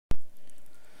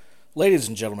Ladies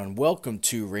and gentlemen, welcome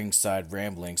to Ringside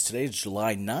Ramblings. Today is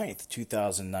July 9th,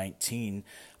 2019,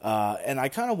 and I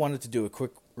kind of wanted to do a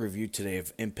quick review today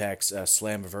of Impact's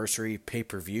Slammiversary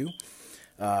pay-per-view.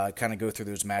 Kind of go through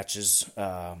those matches,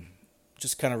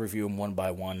 just kind of review them one by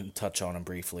one and touch on them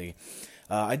briefly.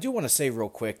 I do want to say real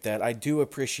quick that I do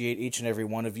appreciate each and every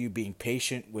one of you being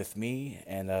patient with me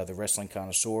and the Wrestling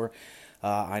Connoisseur.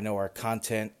 I know our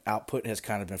content output has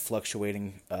kind of been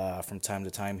fluctuating from time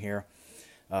to time here.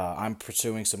 I'm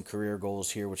pursuing some career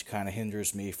goals here, which kind of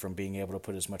hinders me from being able to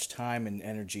put as much time and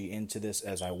energy into this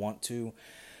as I want to.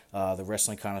 The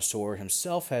Wrestling Connoisseur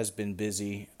himself has been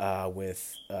busy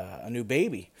with a new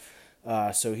baby.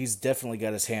 So he's definitely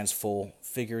got his hands full,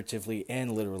 figuratively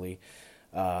and literally.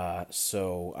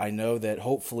 So I know that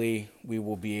hopefully we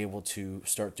will be able to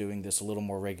start doing this a little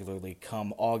more regularly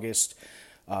come August,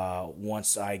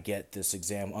 once I get this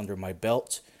exam under my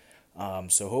belt.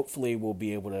 So hopefully we'll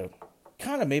be able to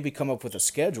kind of maybe come up with a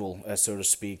schedule, so to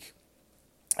speak,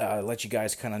 let you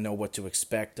guys kind of know what to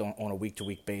expect on a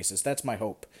week-to-week basis. That's my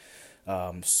hope.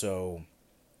 So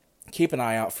keep an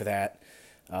eye out for that.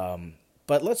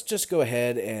 But let's just go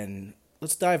ahead and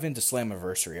let's dive into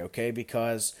Slammiversary, okay?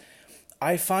 Because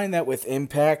I find that with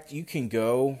Impact, you can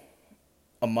go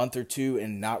a month or two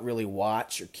and not really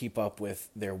watch or keep up with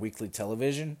their weekly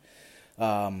television.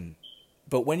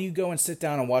 But when you go and sit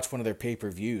down and watch one of their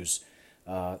pay-per-views,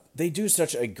 they do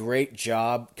such a great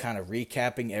job kind of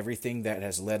recapping everything that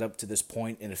has led up to this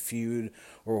point in a feud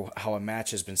or how a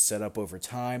match has been set up over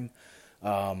time.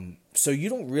 So you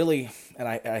don't really, and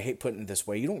I hate putting it this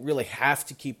way, you don't really have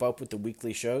to keep up with the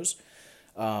weekly shows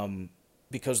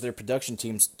because their production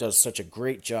team does such a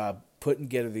great job putting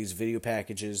together these video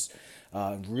packages,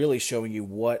 really showing you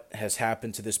what has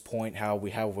happened to this point, how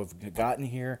we've gotten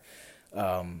here.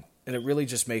 And it really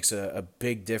just makes a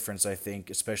big difference, I think,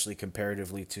 especially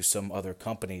comparatively to some other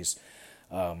companies.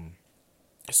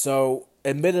 So,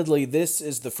 admittedly, this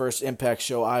is the first Impact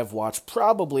show I've watched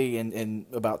probably in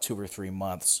about 2 or 3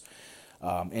 months,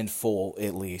 in full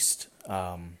at least.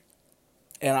 And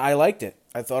I liked it.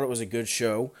 I thought it was a good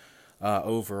show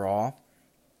overall.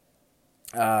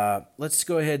 Let's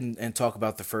go ahead and talk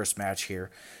about the first match here.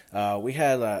 We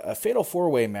had a fatal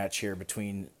four-way match here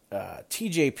between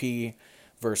TJP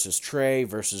versus Trey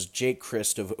versus Jake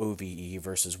Christ of OVE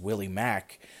versus Willie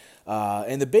Mack.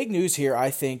 And the big news here,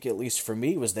 I think, at least for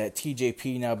me, was that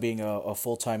TJP now being a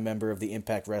full-time member of the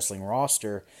Impact Wrestling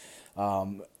roster.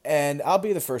 And I'll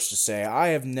be the first to say, I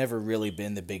have never really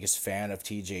been the biggest fan of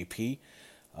TJP.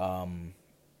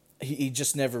 He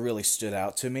just never really stood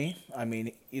out to me. I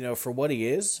mean, for what he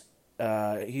is,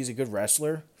 he's a good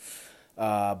wrestler.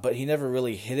 But he never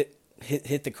really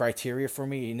hit the criteria for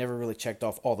me. He never really checked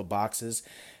off all the boxes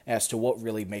as to what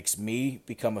really makes me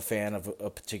become a fan of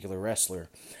a particular wrestler.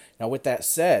 Now, with that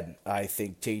said, I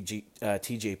think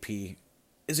TJP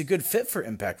is a good fit for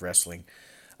Impact Wrestling.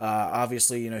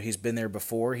 Obviously, he's been there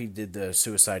before. He did the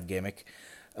Suicide gimmick,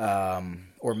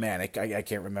 or Manic. I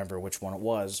can't remember which one it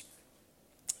was.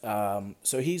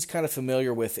 So he's kind of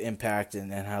familiar with Impact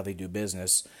and how they do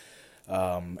business.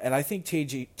 And I think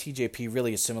TJP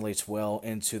really assimilates well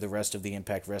into the rest of the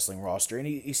Impact Wrestling roster. And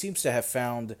he seems to have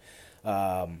found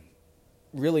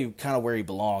really kind of where he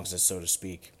belongs, so to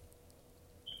speak.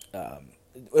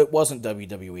 It wasn't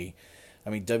WWE. I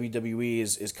mean, WWE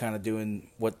is kind of doing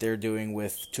what they're doing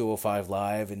with 205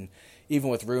 Live. And even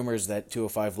with rumors that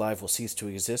 205 Live will cease to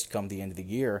exist come the end of the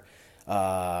year.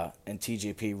 And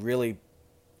TJP really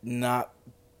not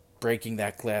breaking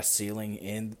that glass ceiling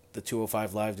in the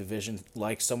 205 Live division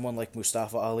like someone like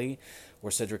Mustafa Ali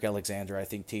or Cedric Alexander. I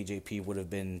think TJP would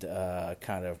have been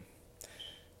kind of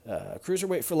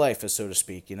cruiserweight for life, so to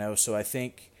speak. So I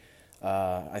think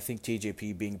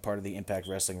TJP being part of the Impact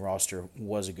Wrestling roster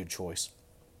was a good choice.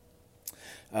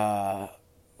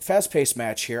 Fast-paced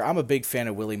match here. I'm a big fan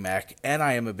of Willie Mack, and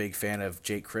I am a big fan of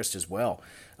Jake Christ as well,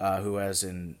 who has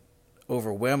an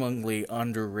overwhelmingly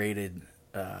underrated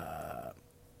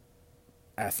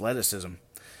athleticism.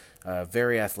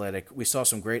 Very athletic. We saw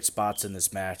some great spots in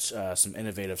this match, some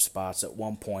innovative spots. At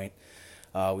one point,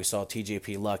 we saw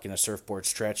TJP Luck in a surfboard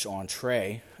stretch on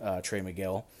Trey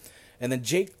Miguel. And then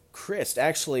Jake Christ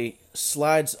actually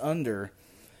slides under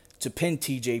to pin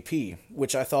TJP,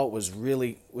 which I thought was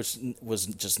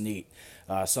just neat.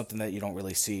 Something that you don't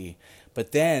really see.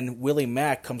 But then Willie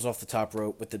Mack comes off the top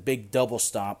rope with the big double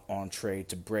stomp on Trey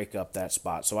to break up that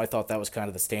spot. So I thought that was kind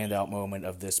of the standout moment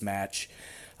of this match.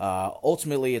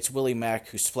 Ultimately, it's Willie Mack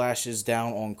who splashes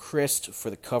down on Christ for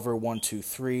the cover 1, 2,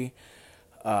 3.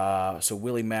 So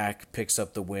Willie Mack picks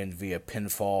up the win via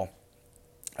pinfall.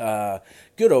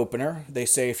 Good opener. They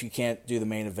say if you can't do the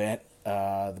main event,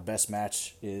 the best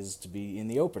match is to be in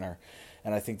the opener.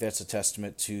 And I think that's a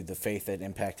testament to the faith that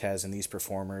Impact has in these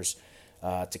performers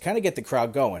to kind of get the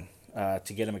crowd going,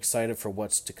 to get them excited for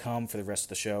what's to come for the rest of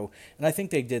the show. And I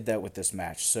think they did that with this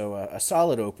match. So a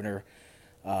solid opener,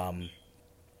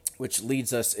 which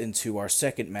leads us into our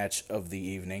second match of the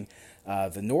evening.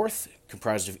 The North,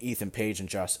 comprised of Ethan Page and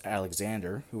Josh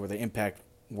Alexander, who are the Impact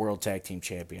World Tag Team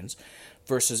Champions,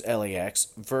 versus LAX,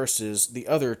 versus the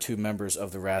other two members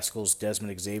of the Rascals,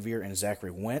 Desmond Xavier and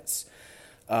Zachary Wentz.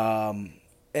 And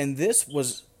this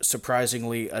was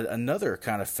surprisingly another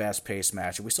kind of fast-paced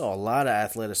match. We saw a lot of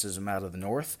athleticism out of the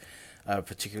North,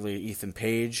 particularly Ethan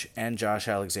Page and Josh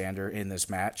Alexander in this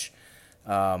match.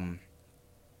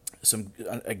 Some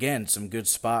good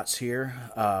spots here.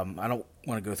 I don't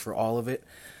want to go through all of it.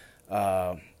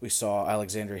 We saw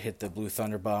Alexander hit the Blue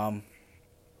Thunder Bomb.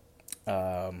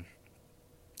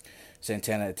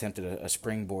 Santana attempted a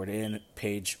springboard in.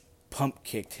 Page pump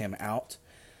kicked him out.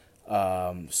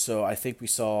 So I think we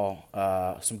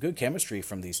saw some good chemistry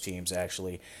from these teams,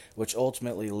 actually, which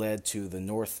ultimately led to the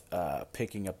North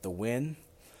picking up the win.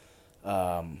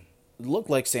 It looked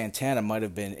like Santana might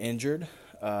have been injured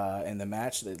in the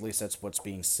match. At least that's what's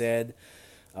being said.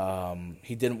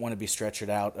 He didn't want to be stretchered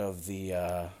out of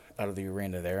the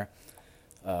arena there.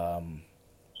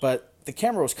 But the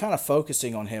camera was kind of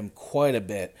focusing on him quite a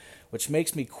bit, which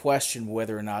makes me question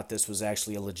whether or not this was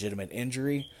actually a legitimate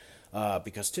injury.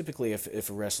 Because typically if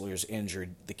a wrestler is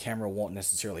injured, the camera won't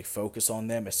necessarily focus on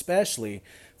them, especially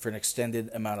for an extended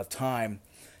amount of time.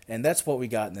 And that's what we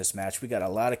got in this match. We got a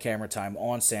lot of camera time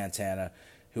on Santana,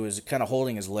 who is kind of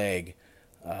holding his leg.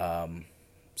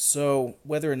 So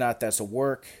whether or not that's a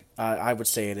work, I would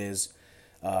say it is.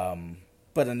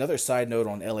 But another side note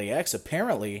on LAX,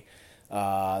 apparently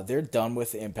they're done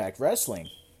with Impact Wrestling.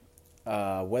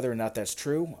 Whether or not that's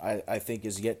true, I think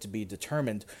is yet to be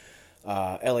determined.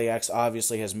 LAX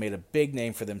obviously has made a big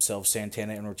name for themselves,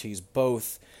 Santana and Ortiz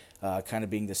both kind of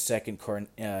being the second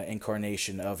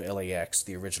incarnation of LAX,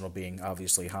 the original being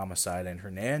obviously Homicide and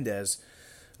Hernandez.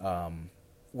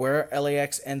 Where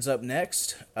LAX ends up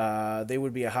next, they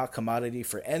would be a hot commodity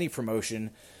for any promotion,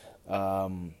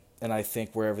 and I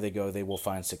think wherever they go, they will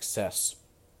find success.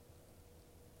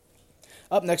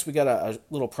 Up next, we got a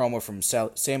little promo from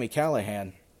Sami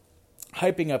Callihan,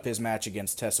 hyping up his match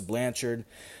against Tessa Blanchard.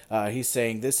 He's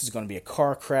saying this is going to be a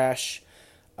car crash,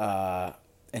 and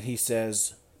he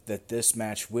says that this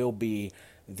match will be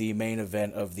the main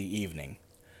event of the evening.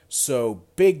 So,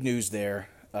 big news there.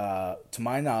 To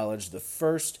my knowledge, the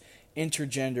first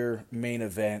intergender main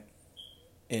event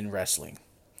in wrestling.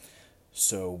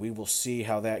 So, we will see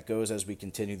how that goes as we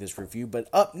continue this review. But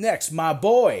up next, my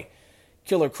boy,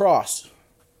 Killer Kross,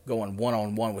 going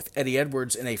one-on-one with Eddie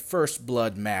Edwards in a First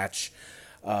Blood match.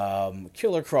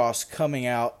 Killer Kross coming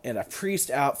out in a priest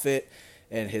outfit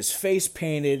and his face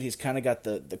painted. He's kind of got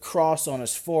the cross on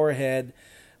his forehead.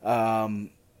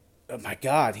 Oh my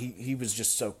God, he was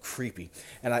just so creepy.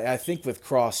 And I think with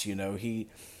Kross, you know, he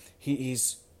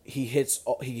hits.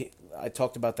 I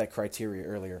talked about that criteria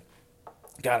earlier.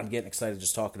 God, I'm getting excited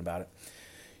just talking about it.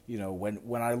 You know,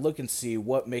 when I look and see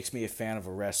what makes me a fan of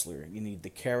a wrestler, you need the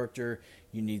character,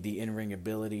 you need the in-ring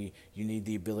ability, you need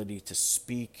the ability to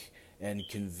speak and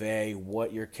convey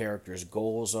what your character's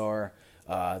goals are,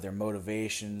 their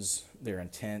motivations, their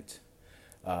intent.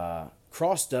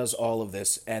 Kross does all of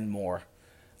this and more.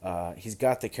 He's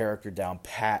got the character down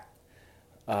pat.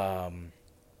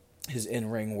 His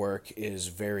in-ring work is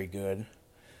very good.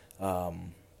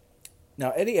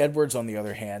 Now, Eddie Edwards, on the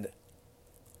other hand,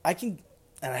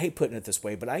 and I hate putting it this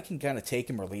way, but I can kind of take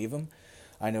him or leave him.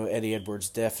 I know Eddie Edwards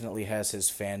definitely has his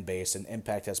fan base, and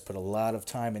Impact has put a lot of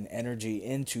time and energy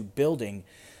into building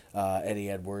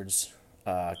Eddie Edwards,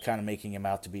 kind of making him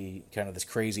out to be kind of this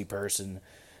crazy person.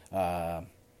 But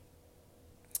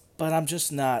I'm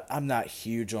not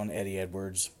huge on Eddie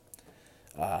Edwards.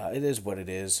 It is what it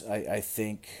is. I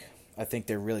think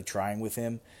they're really trying with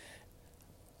him,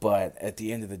 but at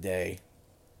the end of the day,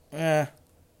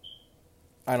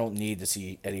 I don't need to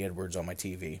see Eddie Edwards on my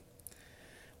TV.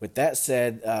 With that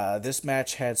said, this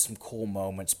match had some cool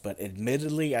moments, but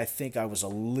admittedly, I think I was a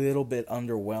little bit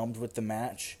underwhelmed with the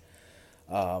match.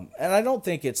 And I don't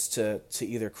think it's to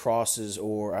either Kross's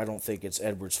or I don't think it's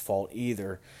Edwards' fault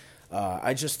either.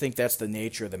 I just think that's the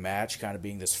nature of the match, kind of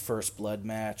being this First Blood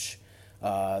match.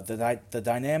 The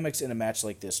dynamics in a match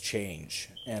like this change.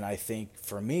 And I think,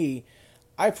 for me,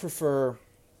 I prefer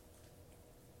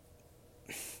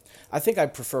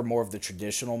more of the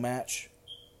traditional match,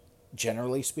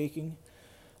 generally speaking.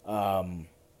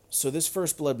 So this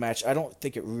First Blood match, I don't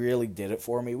think it really did it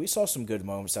for me. We saw some good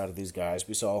moments out of these guys.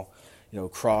 We saw,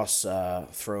 cross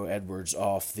throw Edwards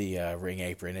off the ring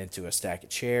apron into a stack of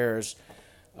chairs.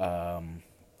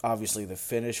 Obviously, the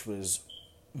finish was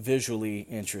visually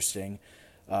interesting.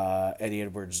 Eddie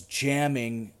Edwards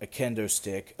jamming a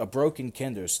broken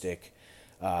kendo stick,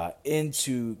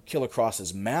 into Killer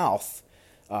Cross's mouth,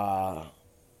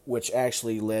 which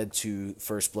actually led to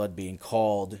first blood being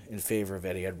called in favor of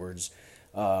Eddie Edwards.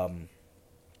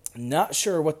 Not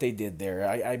sure what they did there.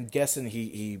 I'm guessing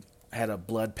he had a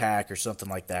blood pack or something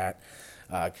like that,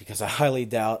 because I highly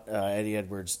doubt Eddie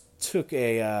Edwards took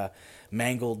a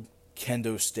mangled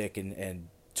kendo stick and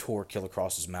tore Killer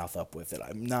Cross's mouth up with it.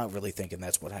 I'm not really thinking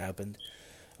that's what happened.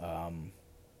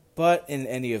 But in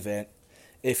any event,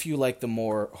 if you like the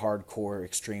more hardcore,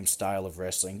 extreme style of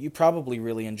wrestling, you probably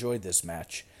really enjoyed this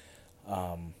match.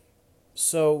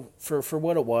 So for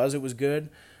what it was good.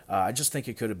 I just think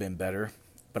it could have been better,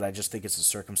 but I just think it's a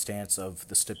circumstance of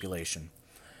the stipulation.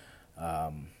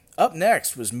 Up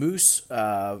next was Moose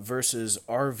versus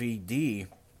RVD,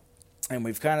 and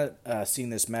we've kind of seen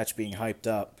this match being hyped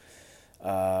up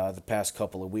the past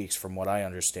couple of weeks, from what I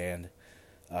understand,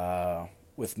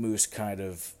 with Moose kind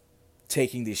of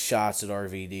taking these shots at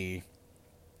RVD.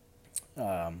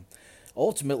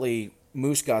 Ultimately,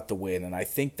 Moose got the win, and I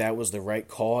think that was the right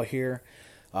call here.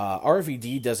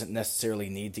 RVD doesn't necessarily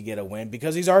need to get a win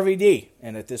because he's RVD,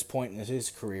 and at this point in his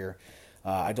career,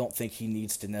 I don't think he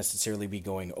needs to necessarily be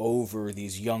going over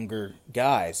these younger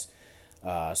guys.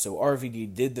 So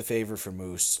RVD did the favor for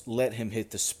Moose, let him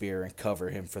hit the spear and cover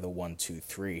him for the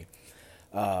 1-2-3.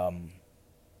 Kind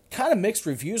of mixed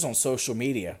reviews on social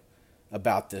media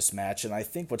about this match, and I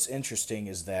think what's interesting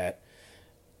is that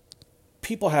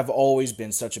people have always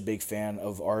been such a big fan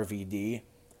of RVD,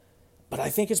 but I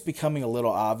think it's becoming a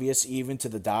little obvious, even to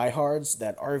the diehards,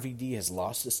 that RVD has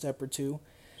lost a step or two.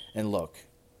 And look,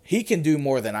 he can do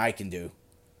more than I can do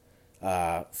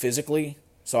physically,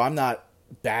 so I'm not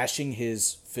bashing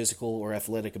his physical or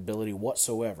athletic ability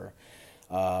whatsoever.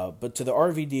 But to the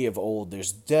RVD of old,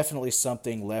 there's definitely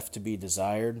something left to be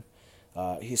desired.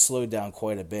 He slowed down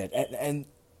quite a bit, and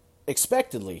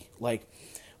expectedly. Like,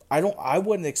 I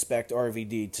wouldn't expect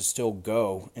RVD to still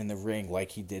go in the ring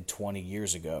like he did 20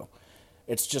 years ago.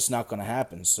 It's just not going to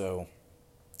happen. So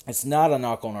it's not a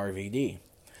knock on RVD,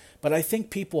 but I think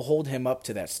people hold him up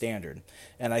to that standard,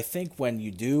 and I think when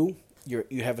you do,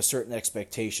 you have a certain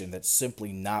expectation that's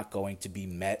simply not going to be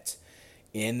met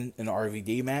in an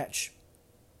RVD match.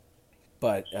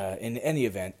 But in any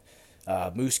event,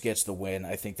 Moose gets the win.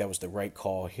 I think that was the right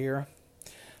call here.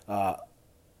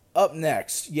 Up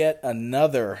next, yet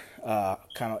another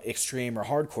kind of extreme or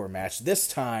hardcore match. This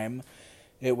time,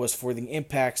 it was for the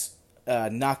Impact's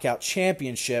Knockout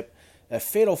Championship, a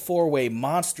Fatal 4-Way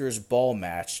Monsters Ball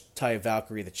match. Taya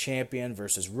Valkyrie, the champion,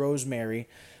 versus Rosemary,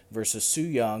 versus Su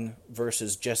Yung,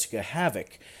 versus Jessica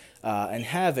Havoc. And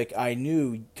Havoc, I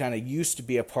knew, kind of used to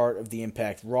be a part of the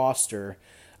Impact roster,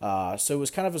 so it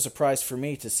was kind of a surprise for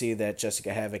me to see that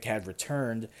Jessica Havoc had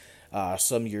returned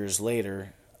some years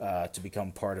later to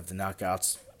become part of the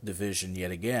Knockouts division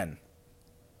yet again.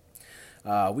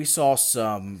 We saw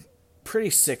some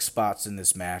pretty sick spots in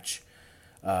this match.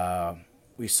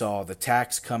 We saw the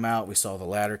tacks come out. We saw the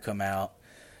ladder come out.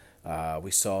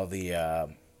 We saw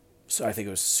so I think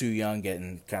it was Su Yung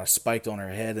getting kind of spiked on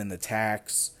her head in the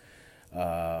tacks.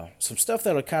 Some stuff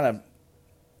that'll kind of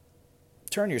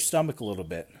turn your stomach a little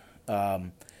bit.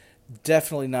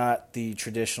 Definitely not the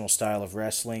traditional style of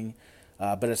wrestling,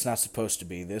 but it's not supposed to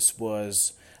be. This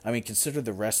was, consider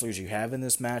the wrestlers you have in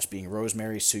this match being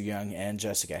Rosemary, Su Yung, and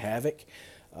Jessica Havoc.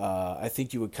 I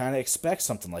think you would kind of expect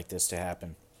something like this to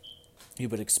happen. You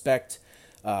would expect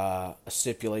a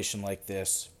stipulation like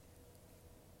this.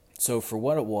 So for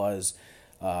what it was,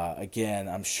 again,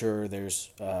 I'm sure there's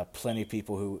plenty of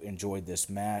people who enjoyed this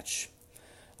match.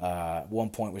 At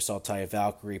one point, we saw Taya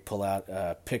Valkyrie pull out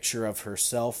a picture of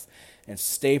herself and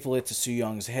staple it to Su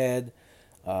Young's head.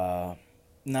 Not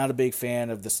a big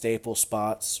fan of the staple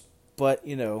spots, but,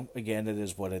 again, it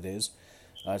is what it is.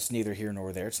 It's neither here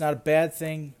nor there. It's not a bad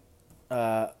thing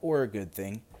or a good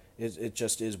thing. It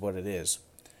just is what it is.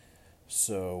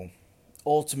 So,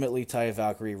 ultimately, Taya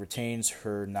Valkyrie retains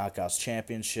her Knockouts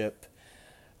Championship.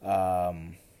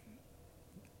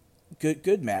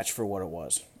 Good match for what it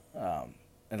was.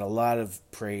 And a lot of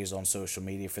praise on social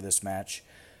media for this match.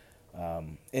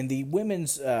 And the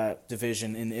women's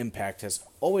division in Impact has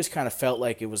always kind of felt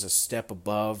like it was a step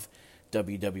above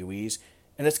WWE's.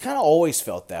 And it's kind of always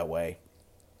felt that way.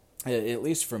 At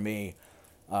least for me.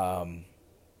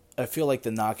 I feel like the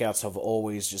Knockouts have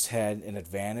always just had an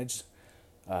advantage.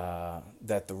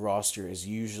 That the roster is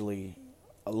usually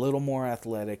a little more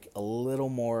athletic, a little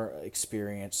more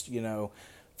experienced,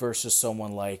 versus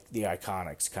someone like the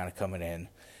Iconics kind of coming in.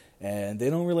 And they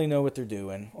don't really know what they're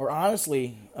doing. Or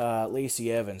honestly,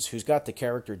 Lacey Evans, who's got the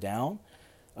character down,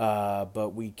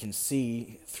 but we can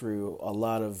see through a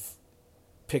lot of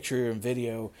picture and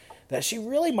video that she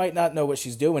really might not know what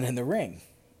she's doing in the ring.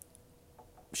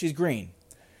 She's green.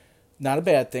 Not a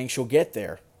bad thing. She'll get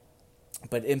there.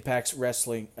 But Impact's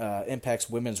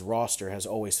women's roster has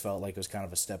always felt like it was kind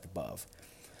of a step above.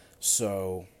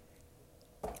 So,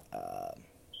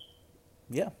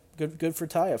 yeah, good for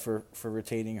Taya for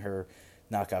retaining her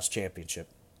Knockouts Championship.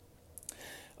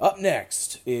 Up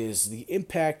next is the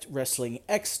Impact Wrestling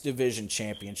X Division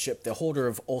Championship. The holder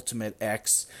of Ultimate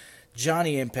X,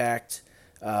 Johnny Impact,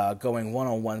 going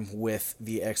one-on-one with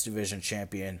the X Division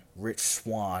champion, Rich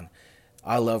Swann.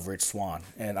 I love Rich Swann,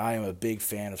 and I am a big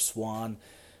fan of Swann.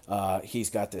 He's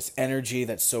got this energy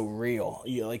that's so real.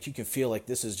 You can feel like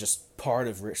this is just part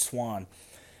of Rich Swann.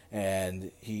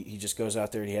 And he just goes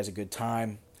out there and he has a good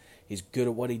time. He's good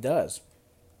at what he does.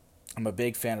 I'm a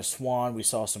big fan of Swann. We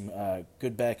saw some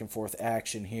good back and forth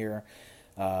action here.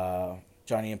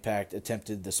 Johnny Impact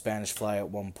attempted the Spanish Fly at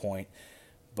one point,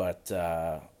 but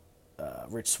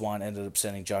Rich Swann ended up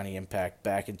sending Johnny Impact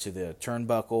back into the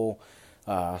turnbuckle.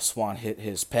 Swann hit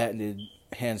his patented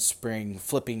handspring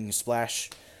flipping splash.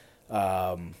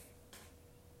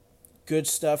 Good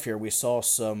stuff here. We saw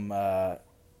some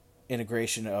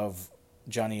integration of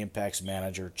Johnny Impact's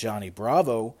manager, Johnny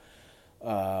Bravo,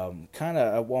 kind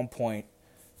of at one point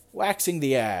waxing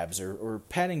the abs or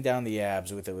patting down the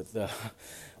abs with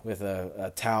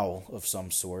a towel of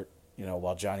some sort,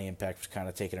 while Johnny Impact was kind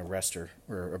of taking a rester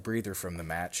or a breather from the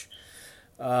match.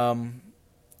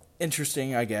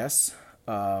 Interesting, I guess.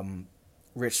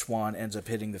 Rich Swann ends up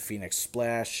hitting the Phoenix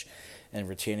Splash and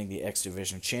retaining the X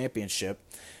Division Championship.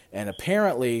 And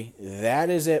apparently, that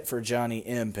is it for Johnny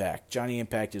Impact. Johnny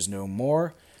Impact is no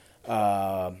more.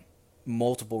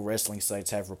 Multiple wrestling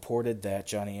sites have reported that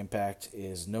Johnny Impact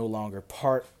is no longer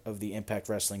part of the Impact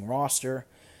Wrestling roster.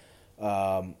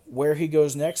 Where he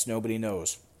goes next, nobody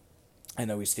knows. I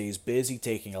know he stays busy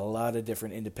taking a lot of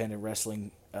different independent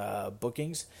wrestling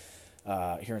bookings.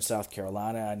 Here in South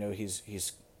Carolina, I know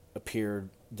he's appeared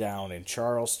down in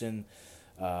Charleston.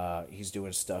 He's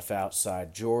doing stuff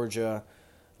outside Georgia.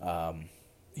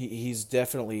 He's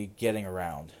definitely getting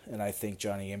around, and I think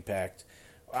Johnny Impact,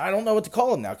 I don't know what to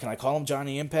call him now. Can I call him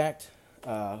Johnny Impact?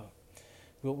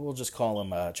 We'll just call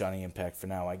him Johnny Impact for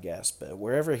now, I guess. But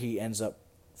wherever he ends up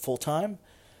full-time,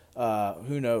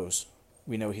 who knows?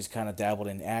 We know he's kind of dabbled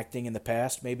in acting in the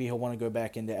past. Maybe he'll want to go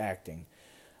back into acting.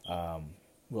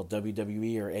 Will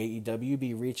WWE or AEW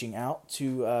be reaching out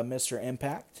to Mr.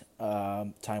 Impact?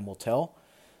 Time will tell.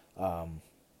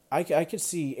 I could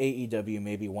see AEW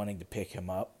maybe wanting to pick him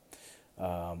up.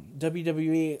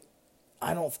 WWE,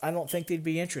 I don't think they'd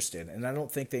be interested, and I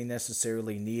don't think they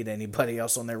necessarily need anybody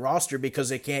else on their roster because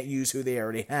they can't use who they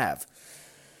already have.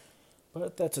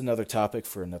 But that's another topic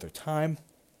for another time.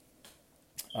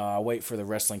 Wait for the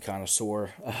wrestling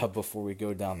connoisseur before we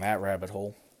go down that rabbit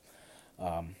hole.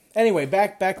 Anyway,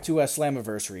 back to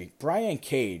Slammiversary. Brian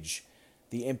Cage,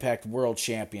 the Impact World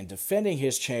Champion, defending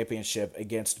his championship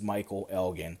against Michael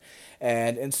Elgin.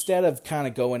 And instead of kind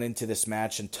of going into this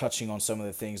match and touching on some of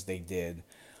the things they did,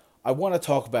 I want to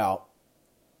talk about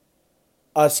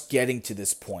us getting to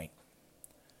this point.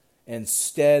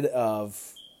 Instead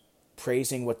of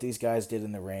praising what these guys did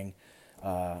in the ring,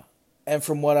 and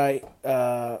from what I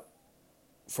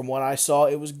saw,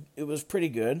 it was pretty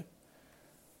good.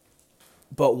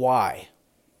 But why?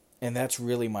 And that's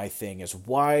really my thing, is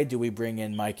why do we bring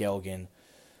in Mike Elgin,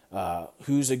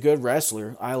 who's a good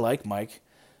wrestler? I like Mike,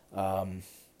 and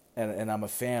I'm a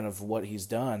fan of what he's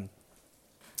done.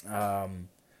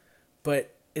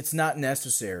 But it's not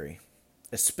necessary,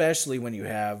 especially when you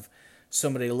have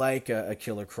somebody like a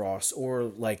Killer Cross or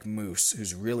like Moose,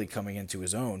 who's really coming into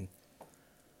his own.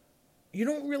 You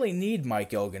don't really need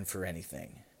Mike Elgin for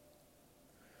anything.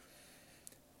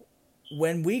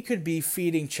 When we could be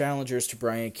feeding challengers to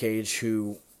Brian Cage,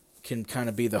 who can kind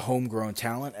of be the homegrown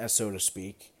talent, as so to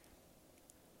speak,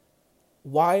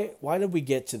 why did we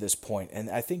get to this point? And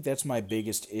I think that's my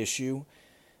biggest issue,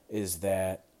 is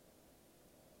that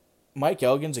Mike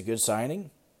Elgin's a good signing,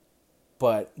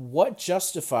 but what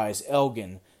justifies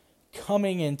Elgin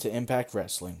coming into Impact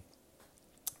Wrestling,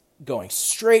 going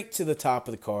straight to the top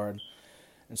of the card,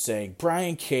 and saying,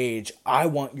 Brian Cage, I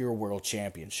want your world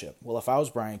championship? Well, if I was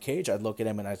Brian Cage, I'd look at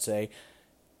him and I'd say,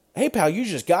 hey, pal, you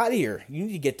just got here. You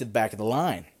need to get to the back of the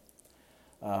line.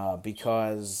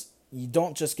 Because you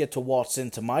don't just get to waltz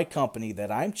into my company that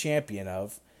I'm champion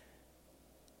of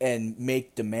and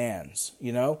make demands,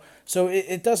 So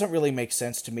it doesn't really make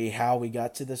sense to me how we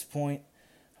got to this point.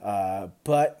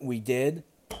 But we did.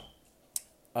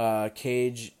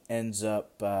 Cage ends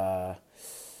up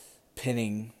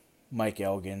pinning Mike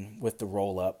Elgin with the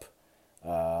roll up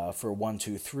for 1,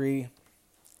 2, 3.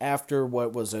 After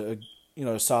what was a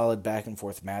solid back and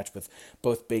forth match with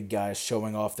both big guys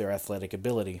showing off their athletic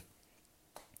ability.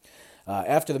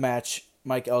 After the match,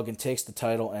 Mike Elgin takes the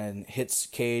title and hits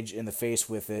Cage in the face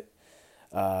with it.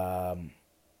 I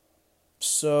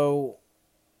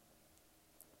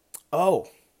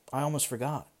almost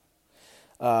forgot.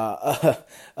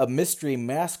 A mystery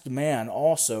masked man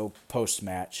also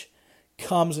post-match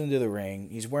comes into the ring.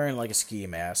 He's wearing like a ski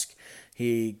mask.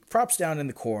 He props down in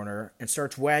the corner and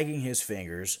starts wagging his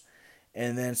fingers.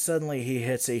 And then suddenly he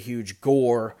hits a huge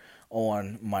gore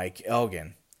on Mike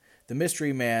Elgin. The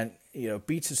mystery man,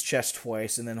 beats his chest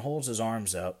twice and then holds his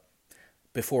arms up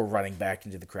before running back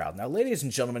into the crowd. Now, ladies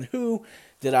and gentlemen, who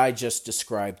did I just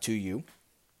describe to you?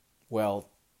 Well,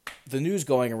 the news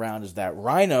going around is that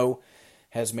Rhino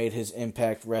has made his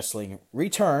Impact Wrestling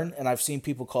return, and I've seen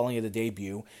people calling it a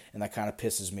debut, and that kind of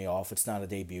pisses me off. It's not a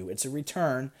debut. It's a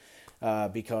return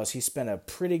because he spent a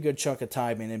pretty good chunk of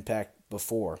time in Impact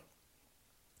before.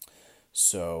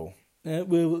 So, that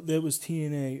was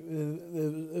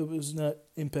TNA. It was not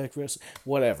Impact Wrestling.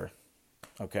 Whatever.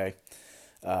 Okay?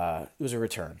 It was a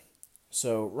return.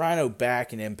 So, Rhino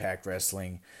back in Impact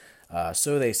Wrestling,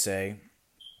 so they say.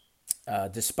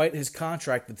 Despite his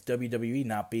contract with WWE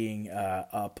not being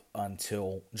up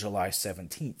until July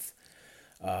 17th.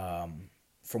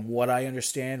 From what I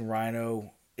understand,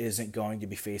 Rhino isn't going to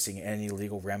be facing any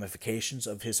legal ramifications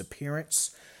of his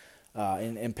appearance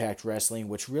in Impact Wrestling,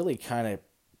 which really kind of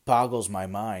boggles my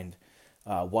mind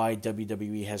why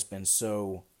WWE has been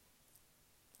so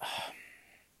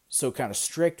kind of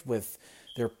strict with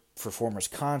their performers'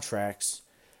 contracts,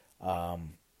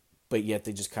 but yet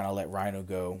they just kind of let Rhino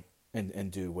go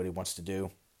and do what he wants to do.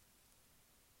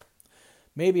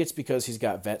 Maybe it's because he's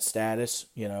got vet status,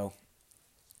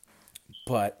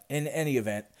 But in any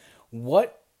event,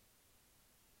 what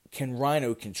can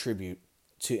Rhino contribute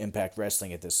to Impact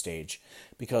Wrestling at this stage?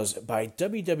 Because by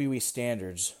WWE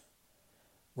standards,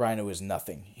 Rhino is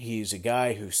nothing. He's a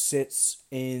guy who sits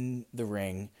in the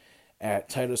ring at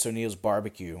Titus O'Neil's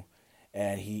barbecue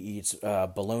and he eats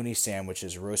bologna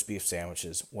sandwiches, roast beef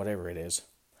sandwiches, whatever it is.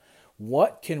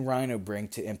 What can Rhino bring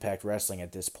to Impact Wrestling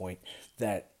at this point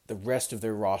that the rest of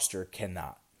their roster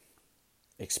cannot?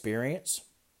 Experience?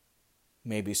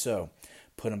 Maybe so.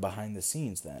 Put him behind the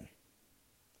scenes then.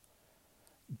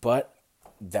 But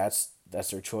that's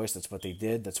their choice. That's what they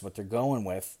did. That's what they're going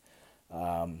with.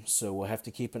 So we'll have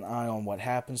to keep an eye on what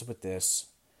happens with this.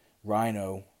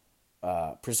 Rhino,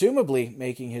 presumably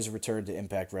making his return to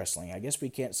Impact Wrestling. I guess we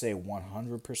can't say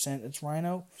 100% it's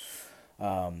Rhino.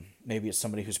 Maybe it's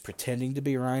somebody who's pretending to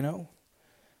be Rhino,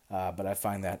 but I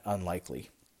find that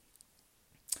unlikely.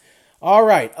 All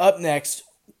right, up next,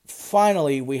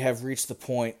 finally we have reached the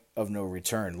point of no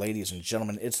return. Ladies and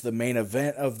gentlemen, it's the main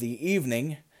event of the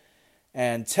evening,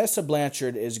 and Tessa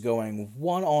Blanchard is going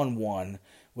one-on-one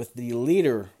with the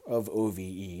leader of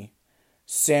OVE,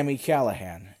 Sami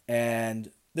Callihan,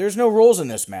 and there's no rules in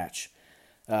this match.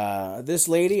 This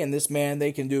lady and this man,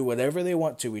 they can do whatever they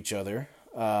want to each other.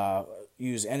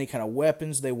 Use any kind of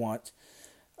weapons they want.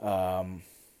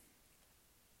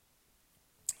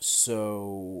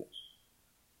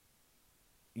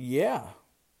 Yeah.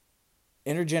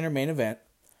 Intergender main event.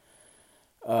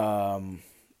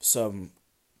 Some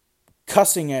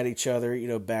cussing at each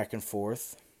other, back and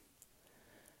forth.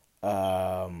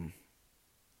 And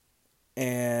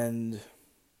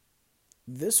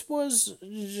this was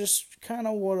just kind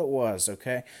of what it was,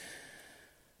 okay?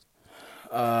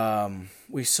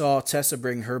 We saw Tessa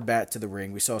bring her bat to the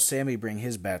ring. We saw Sami bring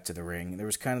his bat to the ring. There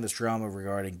was kind of this drama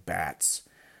regarding bats.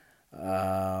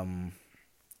 And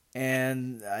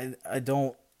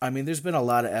there's been a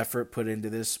lot of effort put into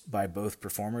this by both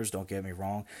performers, don't get me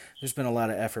wrong. There's been a lot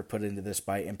of effort put into this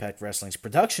by Impact Wrestling's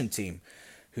production team,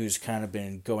 who's kind of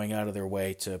been going out of their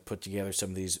way to put together some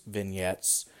of these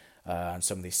vignettes and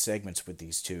some of these segments with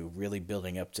these two, really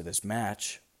building up to this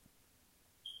match.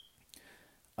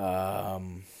 I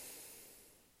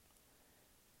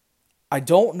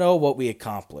don't know what we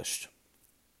accomplished.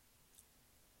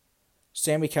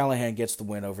 Sami Callihan gets the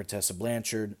win over Tessa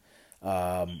Blanchard,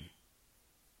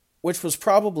 which was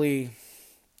probably,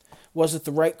 was it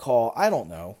the right call? I don't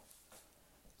know.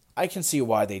 I can see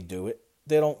why they do it.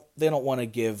 They don't want to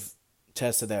give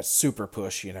Tessa that super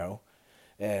push,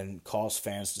 and cause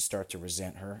fans to start to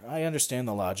resent her. I understand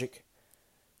the logic.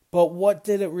 But what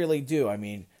did it really do?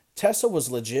 Tessa was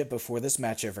legit before this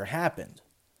match ever happened.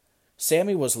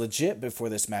 Sammy was legit before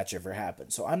this match ever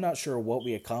happened. So I'm not sure what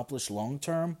we accomplished long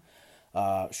term.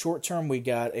 Short term, we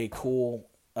got a cool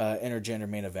intergender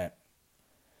main event.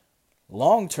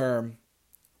 Long term,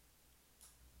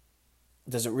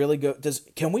 does it really go?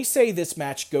 Can we say this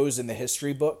match goes in the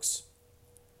history books?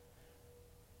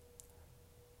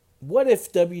 What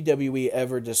if WWE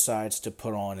ever decides to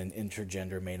put on an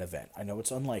intergender main event? I know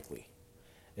it's unlikely,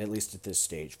 at least at this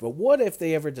stage. But what if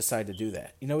they ever decide to do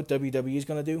that? You know what WWE is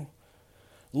going to do?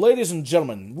 Ladies and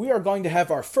gentlemen, we are going to have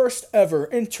our first ever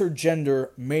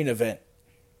intergender main event.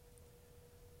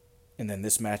 And then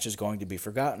this match is going to be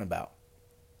forgotten about.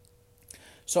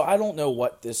 So I don't know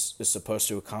what this is supposed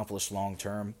to accomplish long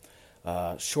term.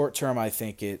 Short term, I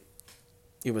think it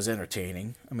was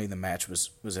entertaining. I mean, the match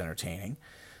was entertaining.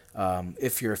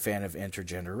 If you're a fan of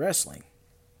intergender wrestling.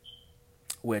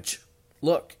 Which,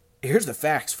 look, here's the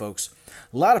facts, folks.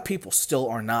 A lot of people still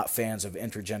are not fans of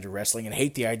intergender wrestling and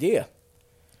hate the idea.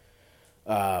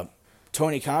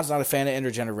 Tony Khan's not a fan of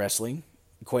intergender wrestling.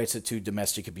 Equates it to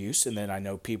domestic abuse. And then I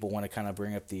know people want to kind of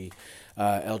bring up the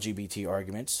LGBT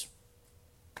arguments.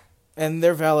 And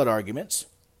they're valid arguments.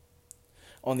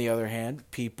 On the other hand,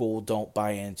 people don't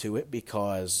buy into it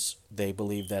because they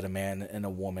believe that a man and a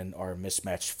woman are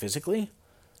mismatched physically.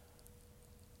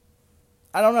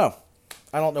 I don't know.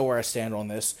 I don't know where I stand on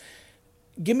this.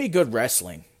 Give me good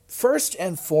wrestling. First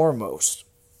and foremost.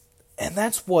 And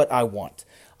that's what I want.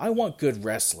 I want good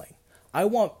wrestling. I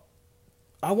want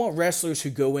wrestlers who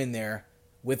go in there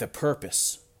with a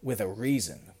purpose, with a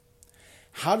reason.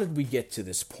 How did we get to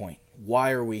this point? Why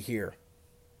are we here?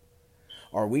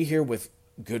 Are we here with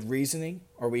good reasoning?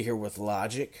 Are we here with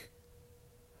logic?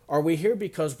 Are we here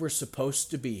because we're supposed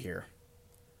to be here?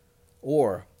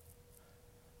 Or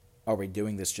are we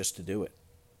doing this just to do it?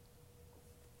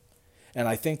 And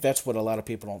I think that's what a lot of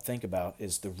people don't think about,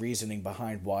 is the reasoning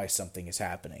behind why something is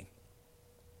happening.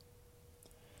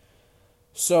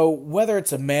 So whether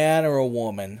it's a man or a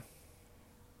woman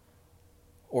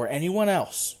or anyone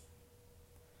else,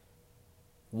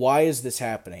 why is this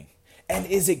happening? And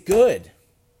is it good?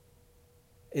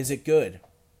 Is it good?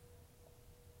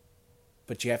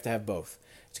 But you have to have both.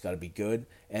 It's got to be good,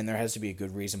 and there has to be a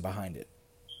good reason behind it.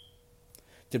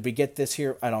 Did we get this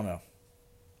here? I don't know.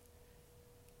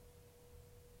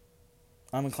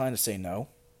 I'm inclined to say no.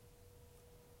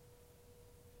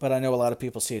 But I know a lot of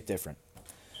people see it different.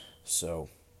 So,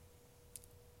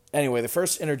 anyway, the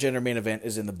first intergender main event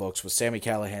is in the books with Sami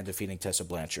Callihan defeating Tessa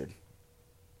Blanchard.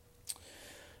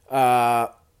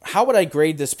 How would I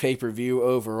grade this pay-per-view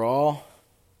overall?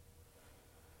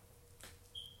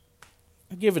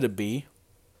 I'd give it a B.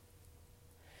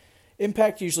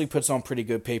 Impact usually puts on pretty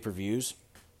good pay-per-views.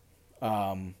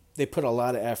 They put a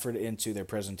lot of effort into their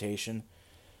presentation.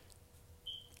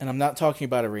 And I'm not talking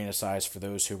about arena size for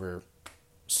those who were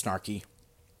snarky.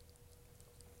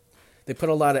 They put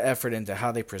a lot of effort into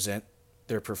how they present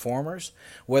their performers.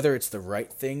 Whether it's the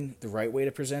right thing, the right way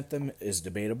to present them is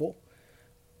debatable.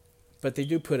 But they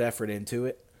do put effort into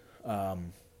it.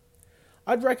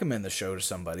 I'd recommend the show to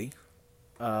somebody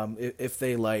if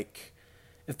they like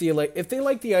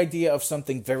the idea of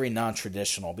something very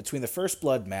non-traditional. Between the First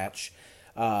Blood match,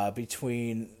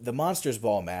 between the Monsters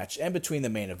Ball match, and between the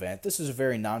main event, this is a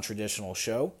very non-traditional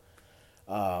show.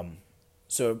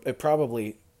 So it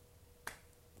probably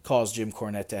caused Jim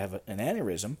Cornette to have an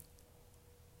aneurysm.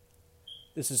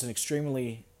 This is an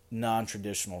extremely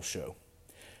non-traditional show.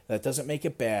 That doesn't make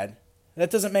it bad.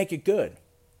 That doesn't make it good.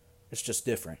 It's just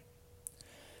different.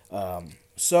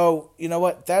 So, you know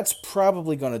what? That's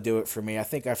probably going to do it for me. I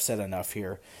think I've said enough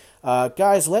here.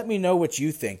 Guys, let me know what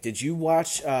you think. Did you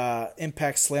watch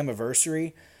Impact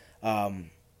Slammiversary?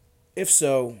 If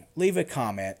so, leave a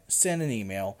comment, send an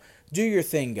email, do your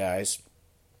thing, guys,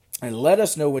 and let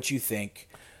us know what you think.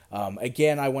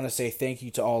 Again, I want to say thank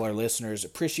you to all our listeners.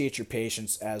 Appreciate your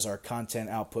patience as our content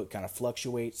output kind of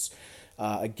fluctuates.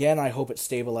 Again, I hope it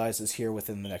stabilizes here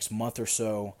within the next month or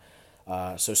so.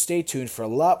 So stay tuned for a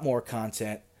lot more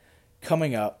content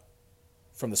coming up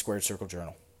from the Squared Circle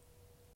Journal.